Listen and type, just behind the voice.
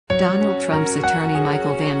Donald Trump's attorney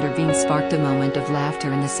Michael Van Der Veen sparked a moment of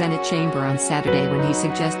laughter in the Senate chamber on Saturday when he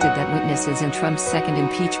suggested that witnesses in Trump's second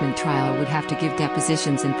impeachment trial would have to give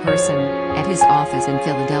depositions in person, at his office in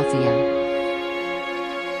Philadelphia.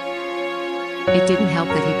 It didn't help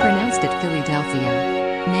that he pronounced it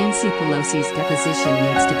Phillydelphia. Nancy Pelosi's deposition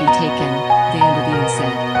needs to be taken, Van Der Veen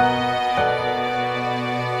said.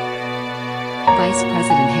 Vice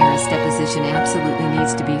President Harris' deposition absolutely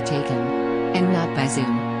needs to be taken. And not by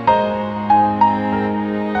Zoom.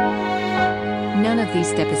 None of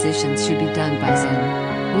these depositions should be done by Zoom.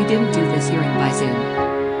 We didn't do this hearing by Zoom.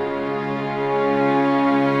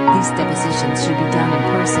 These depositions should be done in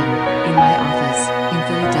person, in my office, in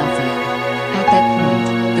Philadelphia. At that point,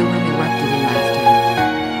 the room erupted in laughter.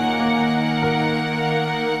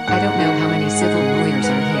 I don't know how many civil lawyers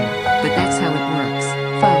are here, but that's how it works,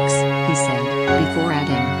 folks, he said, before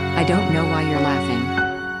adding, I don't know why you're laughing.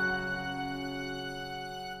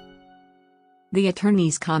 The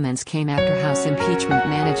attorney's comments came after House impeachment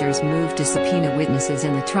managers moved to subpoena witnesses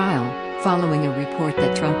in the trial, following a report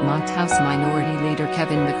that Trump mocked House Minority Leader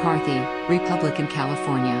Kevin McCarthy, Republican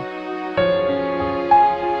California.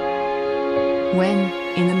 When,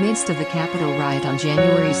 in the midst of the Capitol riot on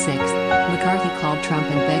January 6, McCarthy called Trump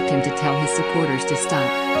and begged him to tell his supporters to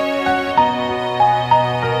stop.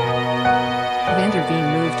 Van Der Veen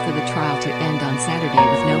moved for the trial to end on Saturday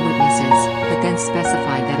with no witnesses, but then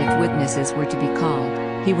specified that if witnesses were to be called,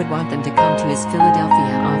 he would want them to come to his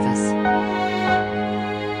Philadelphia office.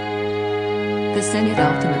 The Senate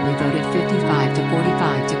ultimately voted 55 to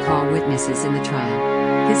 45 to call witnesses in the trial.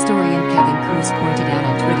 Historian Kevin Cruz pointed out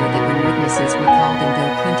on Twitter that when witnesses were called in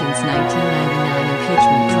Bill Clinton's 1999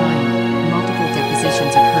 impeachment trial, multiple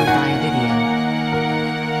depositions occurred via video.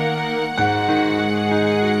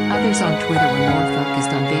 Others on Twitter were more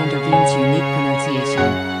focused on Van Der Veen's unique pronunciation.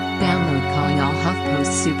 Download calling all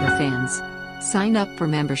HuffPost superfans. Sign up for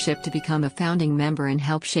membership to become a founding member and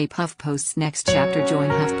help shape HuffPost's next chapter. Join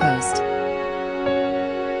HuffPost.